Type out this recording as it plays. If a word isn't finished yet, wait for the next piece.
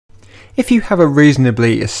If you have a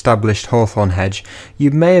reasonably established hawthorn hedge,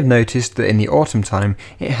 you may have noticed that in the autumn time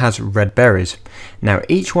it has red berries. Now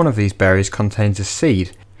each one of these berries contains a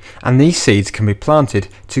seed, and these seeds can be planted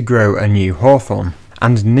to grow a new hawthorn.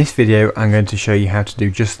 And in this video I'm going to show you how to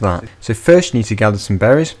do just that. So first you need to gather some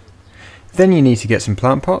berries, then you need to get some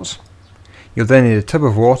plant pots. You'll then need a tub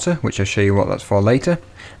of water, which I'll show you what that's for later,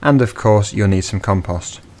 and of course you'll need some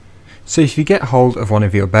compost. So if you get hold of one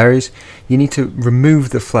of your berries, you need to remove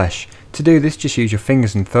the flesh. To do this, just use your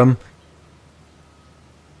fingers and thumb.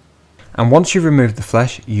 And once you've removed the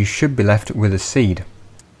flesh, you should be left with a seed.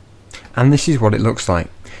 And this is what it looks like.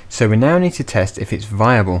 So we now need to test if it's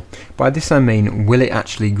viable. By this I mean, will it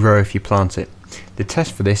actually grow if you plant it? The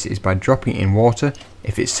test for this is by dropping it in water.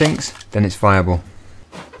 If it sinks, then it's viable.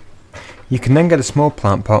 You can then get a small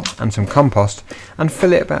plant pot and some compost and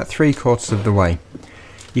fill it about 3/4 of the way.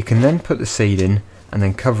 You can then put the seed in and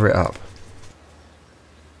then cover it up.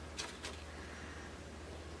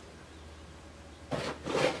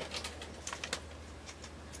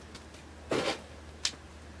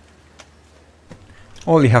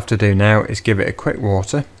 All you have to do now is give it a quick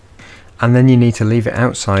water, and then you need to leave it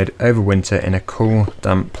outside over winter in a cool,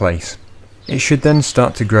 damp place. It should then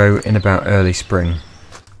start to grow in about early spring.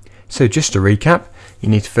 So just to recap, you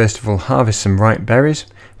need to first of all harvest some ripe berries,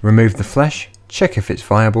 remove the flesh, check if it's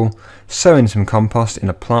viable, sow in some compost in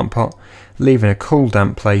a plant pot, leave in a cool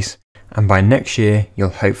damp place, and by next year you'll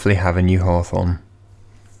hopefully have a new hawthorn.